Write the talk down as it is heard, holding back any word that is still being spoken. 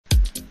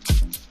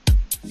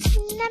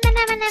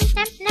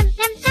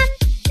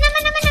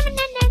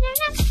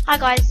Hi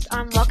guys,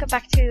 welcome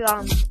back to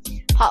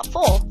part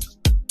 4. Well,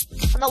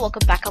 not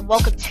welcome back,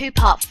 welcome to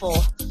part 4.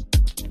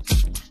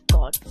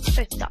 God,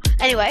 so dumb.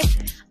 Anyway,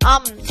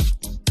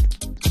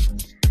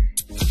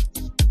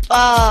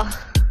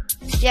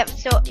 yep,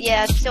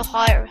 still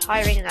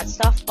hiring and that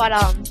stuff, but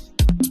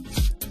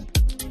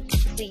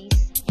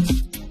please,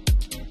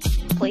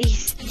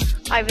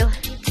 I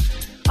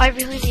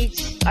really need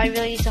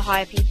to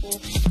hire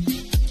people.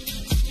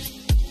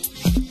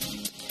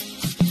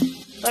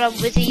 But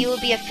Wizzy, you will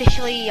be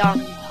officially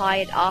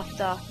hired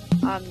after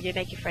you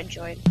make your friend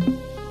join.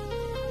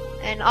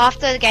 And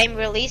after the game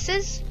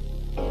releases,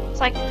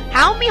 it's like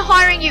how me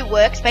hiring you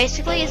works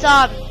basically is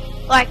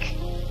like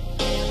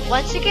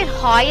once you get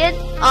hired,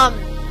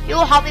 you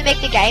will help me make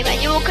the game and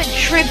you will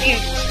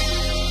contribute.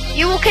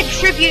 You will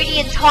contribute the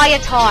entire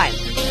time.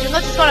 You're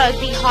not just gonna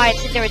be hired,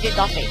 sit there and do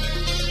nothing.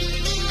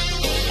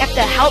 You have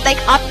to help make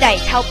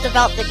updates, help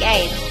develop the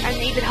game, and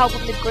even help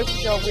with the group if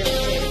you're willing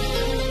to.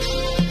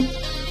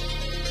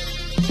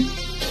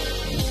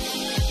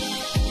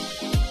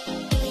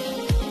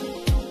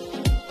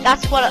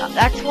 That's what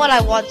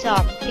I want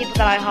people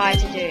that I hire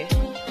to do.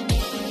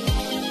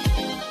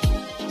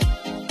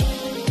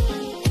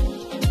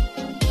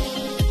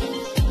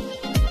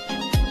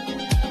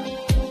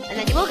 And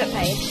then you will get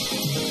paid.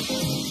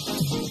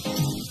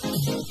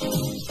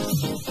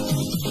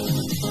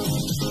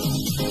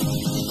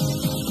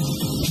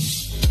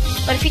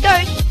 But if you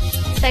don't,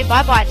 say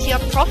bye bye to your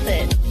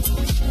profit.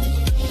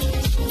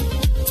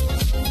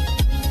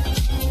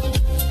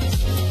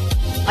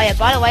 Oh yeah,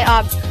 by the way,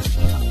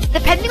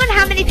 depending on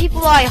how many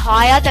people I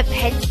hire, it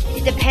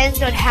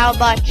depends on how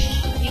much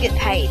you get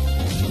paid.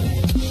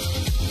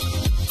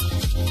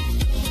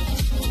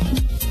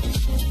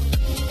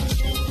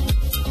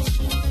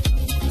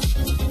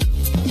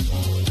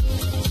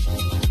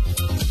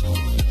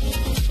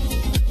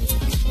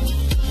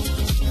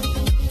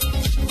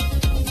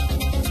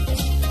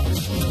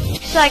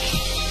 It's like,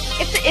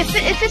 if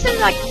it's in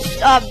like,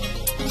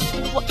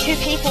 2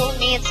 people,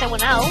 me and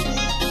someone else,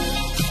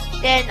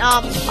 then I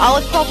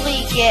would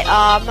probably get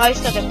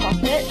most of the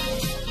profit.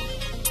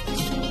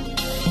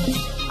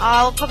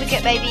 I'll probably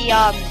get maybe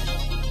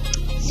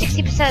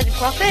 60% of the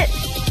profit,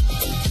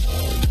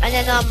 and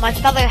then my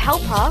fellow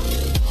helper,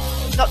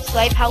 not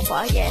slave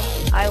helper, yeah,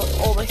 I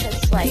almost said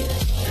slave.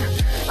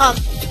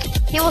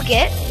 He will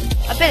get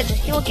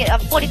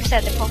 40%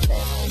 of the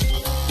profit.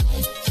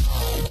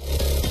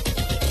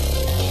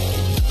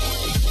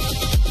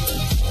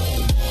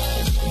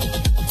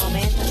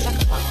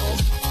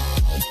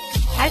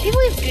 How do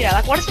people even do that?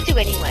 Like, what does it do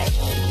anyway?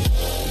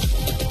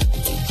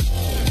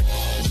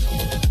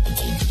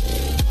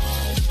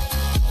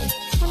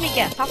 Let me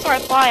guess. After I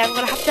buy, I'm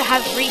gonna have to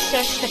have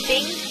researched the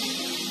thing.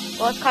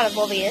 Well, it's kind of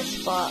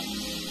obvious, but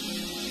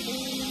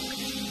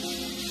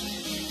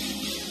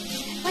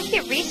if I can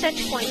get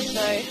research points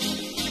though,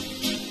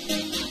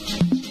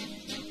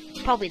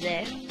 probably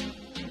there.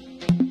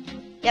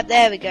 Yep,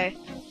 there we go.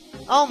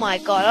 Oh my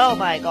god,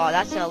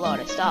 that's a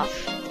lot of stuff.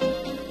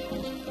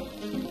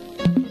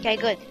 Okay,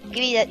 good. Give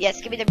me that.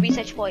 Yes, give me the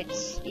research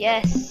points.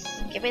 Yes,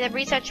 give me the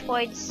research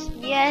points.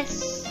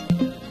 Yes,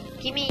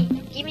 give me.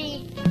 Yes,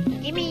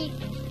 give me.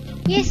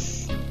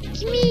 Yes,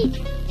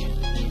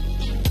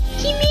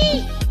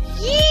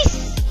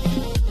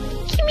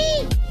 give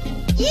me.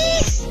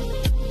 Yes.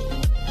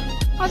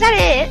 Oh, is that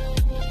it?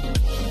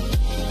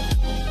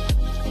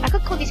 I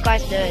could call these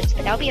guys nerds,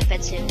 but that would be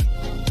offensive.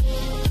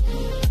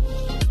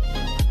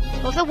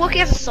 Well, if they're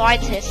working as a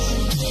scientist,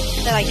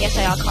 then I guess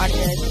they are kind of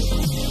nerds.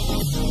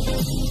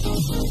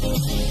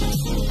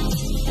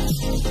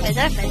 Is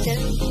that offensive?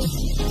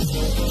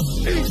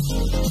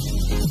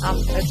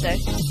 Hope so.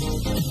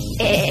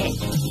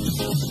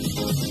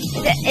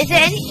 Is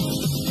there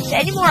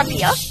any more up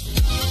here?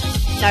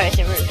 No, it's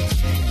a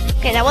roof.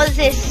 Okay, now what is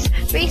this?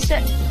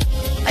 Research.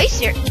 Are you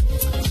serious?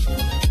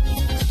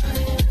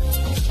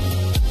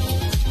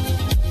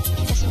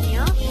 This one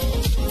here?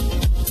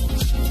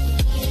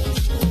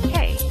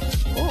 Okay.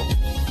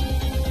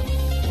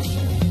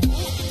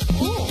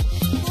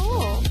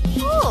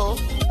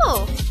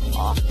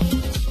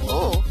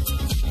 Oh.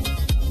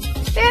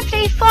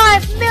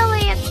 $55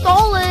 million!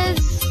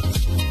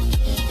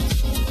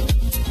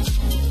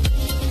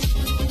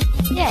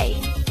 Yay.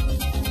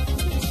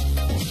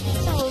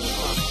 That's a little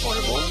more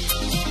affordable.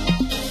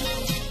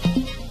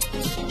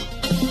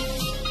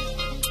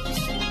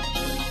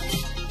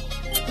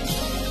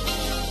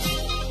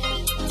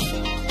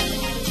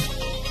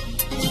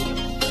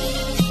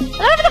 I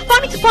don't have enough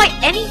money to buy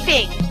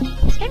anything!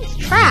 This game is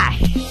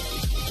trash.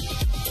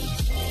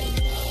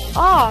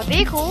 Oh,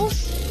 vehicles!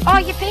 Oh,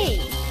 yippee!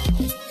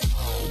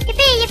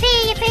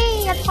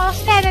 Yippee! I'm gonna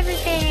spam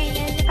everything,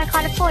 and if I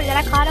can't afford it, then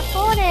I can't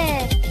afford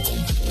it.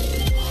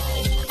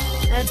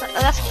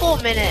 That's 4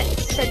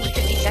 minutes and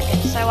 50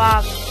 seconds. So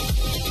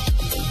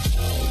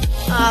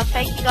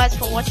thank you guys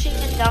for watching,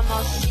 and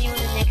I'll see you in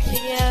the next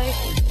video.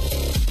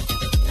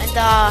 And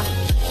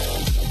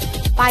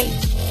bye.